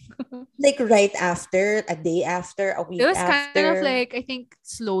 Like right after, a day after, a week it was after? kind of like, I think,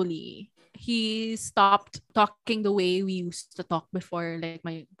 slowly. He stopped talking the way we used to talk before, like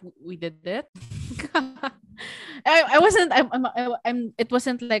we did it. It wasn't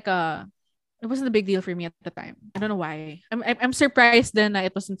a big deal for me at the time. I don't know why. I'm surprised then that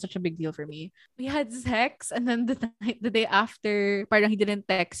it wasn't such a big deal for me. We had sex, and then the day after, parang he didn't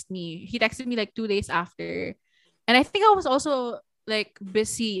text me. He texted me like 2 days after, and I think I was also like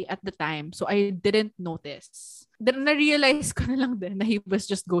busy at the time, so I didn't notice. Then na-realize ko na lang din na he was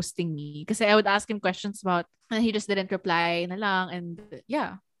just ghosting me. Kasi I would ask him questions about, and he just didn't reply na lang. And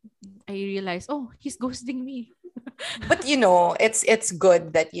yeah, I realized, oh, he's ghosting me. But it's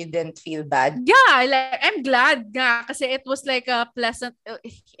good that you didn't feel bad. Yeah, like I'm glad nga kasi it was like a pleasant,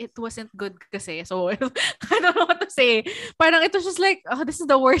 it wasn't good kasi. So I don't know what to say. Parang it was just like, oh, this is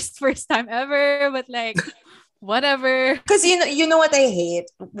the worst first time ever. But like, whatever. Because you know what I hate?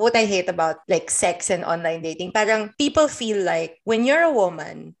 What I hate about like sex and online dating, parang people feel like when you're a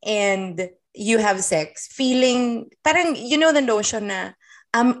woman and you have sex, feeling, parang the notion na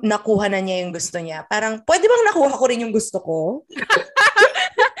nakuha na niya yung gusto niya. Parang, pwede bang nakuha ko rin yung gusto ko?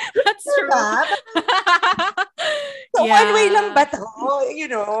 That's true. So one way lang ba to?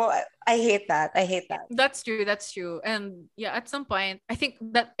 I hate that. That's true. And yeah, at some point, I think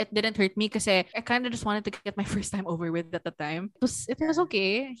that it didn't hurt me kasi I kind of just wanted to get my first time over with at the time. It was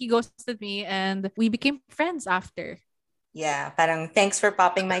okay. He ghosted me and we became friends after. Yeah, parang thanks for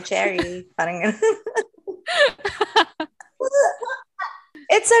popping my cherry. Parang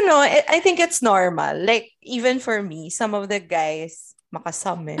it's I think it's normal. Like even for me, some of the guys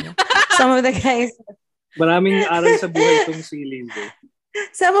some of the guys Maraming aral sa buhay itong si Lindsay.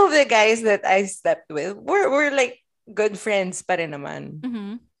 Some of the guys that I slept with were like good friends pa rin naman.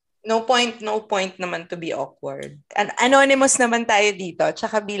 Mm-hmm. No point naman to be awkward. Anonymous naman tayo dito.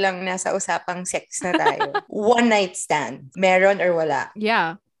 Tsaka bilang nasa usapang sex na tayo. One night stand. Meron or wala?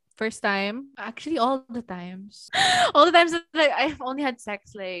 Yeah. First time. Actually, all the times. All the times that I've only had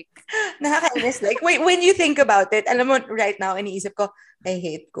sex, like... Nakakainis. Like, wait, when you think about it, alam mo, right now, iniisip ko, I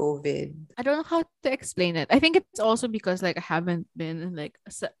hate COVID. I don't know how to explain it. I think it's also because like I haven't been in like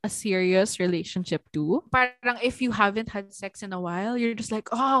a serious relationship too. Parang if you haven't had sex in a while, you're just like,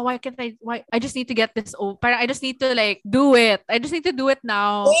 oh, why I just need to get this over. Parang I just need to like do it. I just need to do it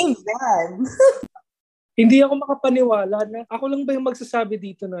now. Amen. Hindi ako makapaniwala na ako lang ba yung magsasabi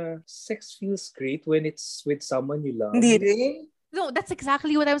dito na sex feels great when it's with someone you love. Hindi rin. No, that's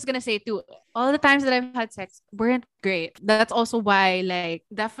exactly what I was gonna say too. All the times that I've had sex weren't great. That's also why, like,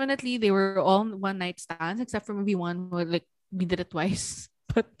 definitely they were all one night stands, except for maybe one where like we did it twice.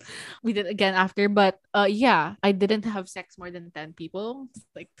 but we did again after. But yeah, I didn't have sex more than 10 people,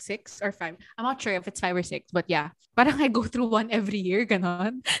 like 6 or 5. I'm not sure if it's 5 or 6, but yeah. Parang I go through one every year,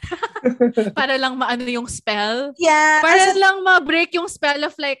 ganon. Para lang maano yung spell. Yeah. Para lang ma-break yung spell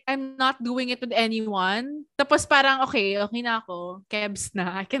of like, I'm not doing it with anyone. Tapos parang, okay na ako. Kebs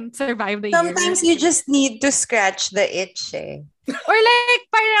na. I can survive the sometimes year. you just need to scratch the itch eh. Or like,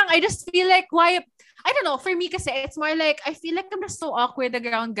 parang, I just feel like, why, I don't know, for me kasi, it's more like, I feel like I'm just so awkward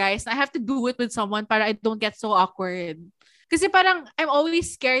around guys. I have to do it with someone para I don't get so awkward. Kasi parang, I'm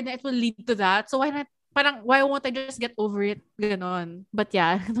always scared that it will lead to that. So why not, parang, why won't I just get over it? Ganon. But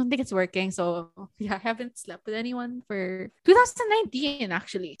yeah, I don't think it's working. So yeah, I haven't slept with anyone for 2019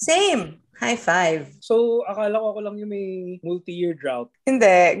 actually. Same. High five. So, akala ko ako lang yung may multi-year drought.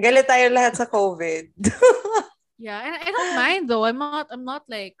 Hindi. Galit tayo lahat sa COVID. Yeah, and I don't mind though. I'm not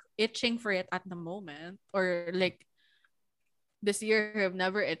like itching for it at the moment, or like this year I've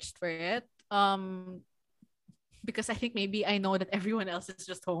never itched for it. Because I think maybe I know that everyone else is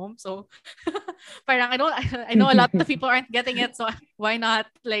just home, so parang I know a lot of people aren't getting it, so why not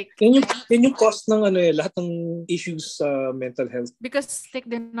like? Yan yung cause ng lahat ng issues sa mental health. Because like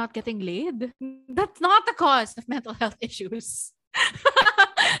they're not getting laid. That's not the cause of mental health issues.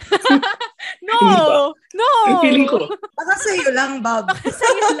 No! Feeling ko. Baka sa'yo lang, Bob. Baka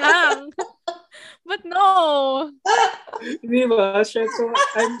sa'yo lang. But no. Di ba? So,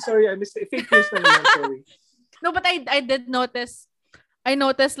 I'm sorry. I missed it. Fake news na naman. Sorry. No, but I did notice. I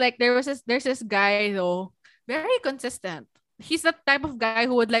noticed like there's this guy though, very consistent. He's the type of guy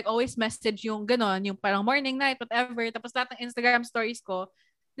who would like always message yung ganon, yung parang morning, night, whatever. Tapos lahat ng Instagram stories ko,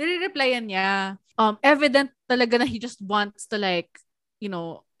 nire-replyan niya. Evident talaga na he just wants to like, you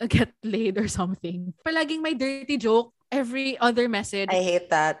know, get laid or something. Palaging may dirty joke every other message. I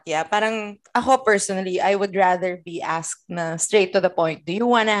hate that. Yeah, parang ako personally, I would rather be asked na straight to the point, do you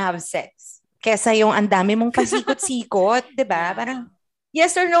wanna have sex? Kesa yung ang dami mong pasikot-sikot, 'di ba? Parang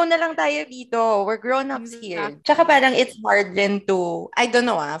yes or no na lang tayo dito. We're grown-ups here. Tsaka parang it's hard din to, I don't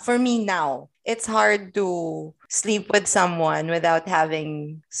know for me now, it's hard to sleep with someone without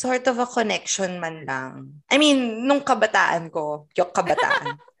having sort of a connection man lang. I mean, nung kabataan ko, yung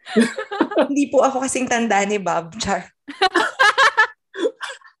kabataan. Hindi po ako kasing tanda ni Bob. Char.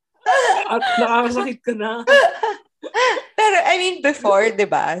 At nakakasakit ka na. Pero I mean, before, di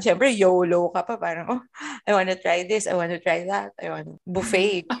ba? Siyempre, YOLO ka pa. Parang, oh, I wanna try this, I wanna try that, I wanna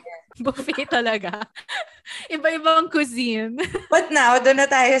buffet. Buffet talaga. Iba-ibang cuisine. But now, doon na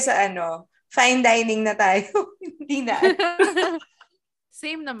tayo sa fine dining na tayo. Hindi na.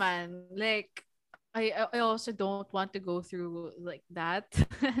 Same naman. Like, I also don't want to go through like that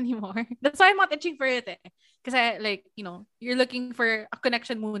anymore. That's why I'm not itching for it eh. Because I like, you know, you're looking for a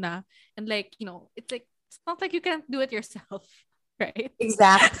connection muna. And like, you know, it's like, it's not like you can't do it yourself. Right?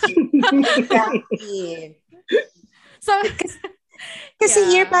 Exactly. Exactly. So, kasi yeah.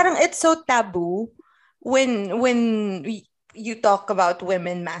 here, parang it's so taboo when you talk about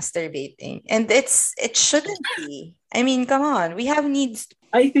women masturbating. And it shouldn't be. I mean, come on. We have needs.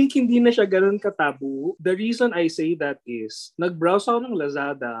 I think hindi na siya ganun katabu. The reason I say that is, nag-browse ako ng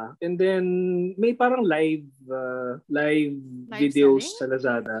Lazada and then may parang live videos selling? sa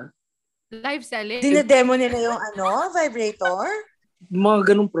Lazada. Live selling? Dinedemo nila yung vibrator?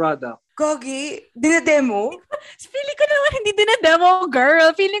 Mga ganung product. Gogi, dinedemo? Feeling ko naman hindi dinedemo,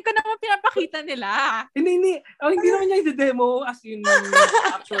 girl. Feeling ko naman pinapakita nila. Hindi. Oh, hindi naman niya i-demo as in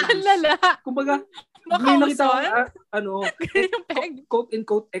actual use. Alala. Kumbaga, may nakita ko,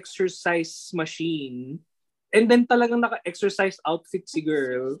 quote-unquote exercise machine. And then talagang naka-exercise outfit si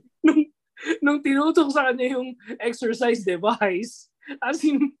girl. Nung tinutok sa kanya yung exercise device, as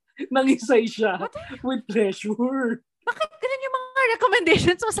in, nangisay siya with pleasure. Bakit ganun yung mga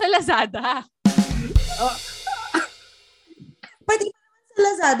recommendations mo sa Lazada? Pwede ka naman sa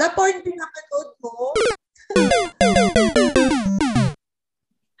Lazada, porn pinapanood mo.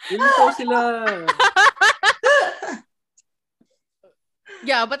 Yun po sila.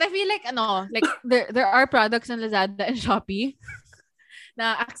 Yeah, but I feel like there are products in Lazada and Shopee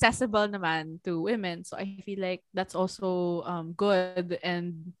na accessible naman to women. So I feel like that's also good,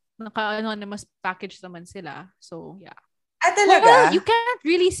 and naka-anonymous package naman sila. So yeah. Talaga? Well, you can't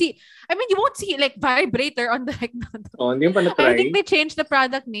really see. I mean, you won't see like vibrator on the like. Hindi pa na-try. I think they changed the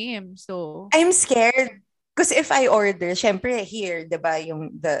product name. So I'm scared. Because if I order, syempre here, diba,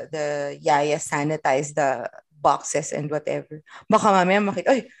 yung the yaya sanitize the boxes and whatever. Baka mamaya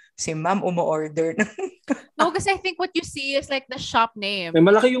makita, ay, si ma'am umu-order. No, kasi I think what you see is like the shop name. May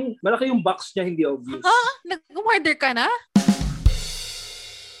malaki yung box niya, hindi obvious. Nag-order ka na?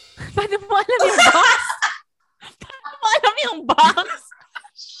 Paano mo alam yung box? Paano mo alam yung box?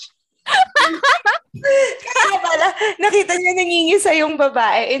 Kaya pala, nakita niya nangingisa yung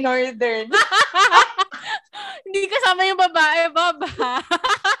babae in order. Hindi kasama yung babae, Bob.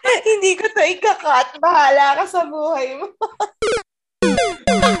 Hindi ko to ikakat. Bahala ka sa buhay mo.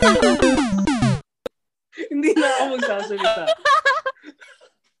 Hindi na ako magsasalita.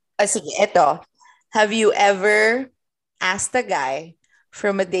 Sige, eto. Have you ever asked a guy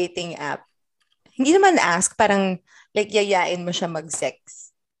from a dating app? Hindi naman ask, parang like yayain mo siya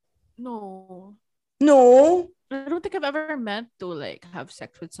mag-sex. No. No? I don't think I've ever meant to like have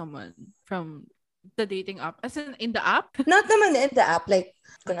sex with someone from the dating app. As in the app? Not naman in the app. Like,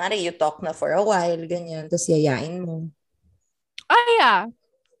 kunwari, you talk na for a while, ganyan, tapos yayain mo. Ah, yeah.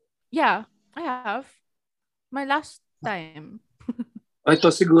 Yeah, I have. My last time.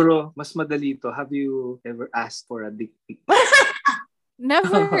 Ito siguro, mas madali to. Have you ever asked for a dick pic?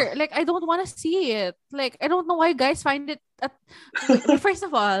 Never. Like, I don't want to see it. Like, I don't know why guys find it. First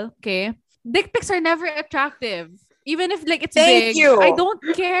of all, okay, dick pics are never attractive. Even if like it's Thank big, you. I don't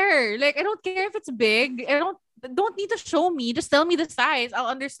care. Like, I don't care if it's big. I don't need to show me. Just tell me the size. I'll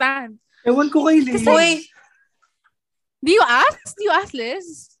understand. Ewan ko kay Liz. Uy, Do you ask? Do you ask,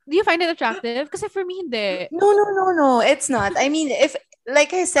 Liz? Do you find it attractive? Kasi for me, hindi. no. It's not. I mean, if,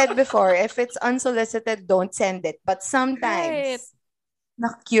 like I said before, if it's unsolicited, don't send it. But sometimes, Right.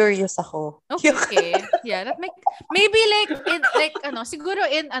 na-curious ako. Okay. Yeah, that maybe like siguro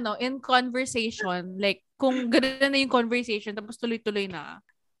in conversation, like kung gano'n na yung conversation tapos tuloy-tuloy na.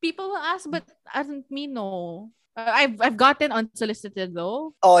 People will ask, but me no. I've gotten unsolicited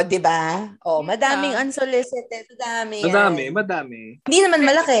though. Oh, di ba? Oh, Yeah. madaming unsolicited. Madami yan. Madami. Hindi naman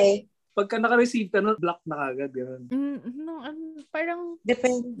malaki. Pagka naka-receive ka nun, block na kagad. Ganun. No, parang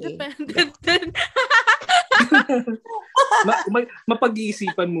Depende. dependent.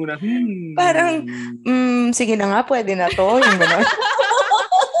 Mapag-iisipan muna. Parang, sige na nga, pwede na to. Yung gano'n.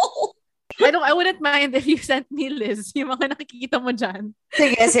 I wouldn't mind if you sent me, Liz, yung mga nakikita mo dyan.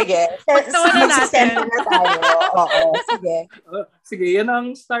 Sige. Pagtawanan natin. Magsisend na tayo. Oo, sige. Sige, yan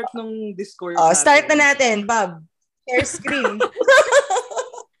ang start ng Discord Oh, natin. start na natin, Bob. Share screen.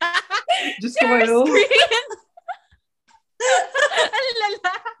 Diyos ko kayo. Ang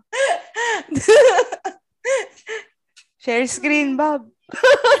lala. Share screen, Bob.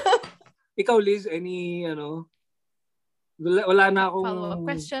 Ikaw, Liz, any, wala na akong... Follow-up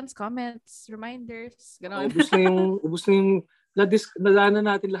questions, comments, reminders, gano'n. Ubus na yung, nadaanan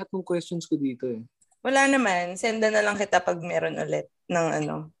natin lahat ng questions ko dito eh. Wala naman. Senda na lang kita pag meron ulit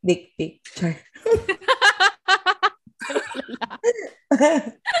ng dick pic. Char.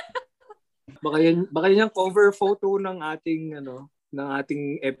 Baka yan yung cover photo ng ating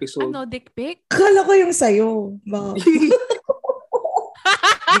episode. Dick pic? Akala ko yung sayo. Bob. Di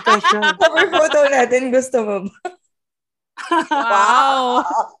ka siya. Cover photo natin. Gusto mo ba? Wow.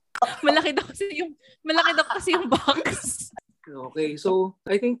 Malaki daw kasi yung box. Okay, so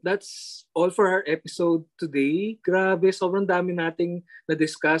I think that's all for our episode today. Grabe, sobrang dami nating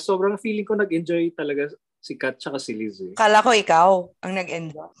na-discuss. Sobrang feeling ko nag-enjoy talaga si Kat tsaka si Liz. Akala ko ikaw ang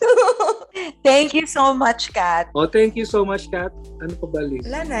nag-enjoy. Thank you so much, Kat. Oh, thank you so much, Kat. Ano pa ba, Liz?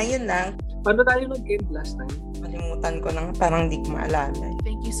 Wala na, yun lang. Paano tayo nag-end last time? Malimutan ko nang parang di ko maalala.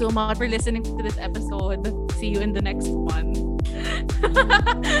 Thank you so much for listening to this episode. See you in the next one.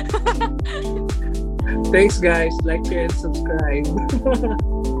 Thanks, guys. Like, share, and subscribe.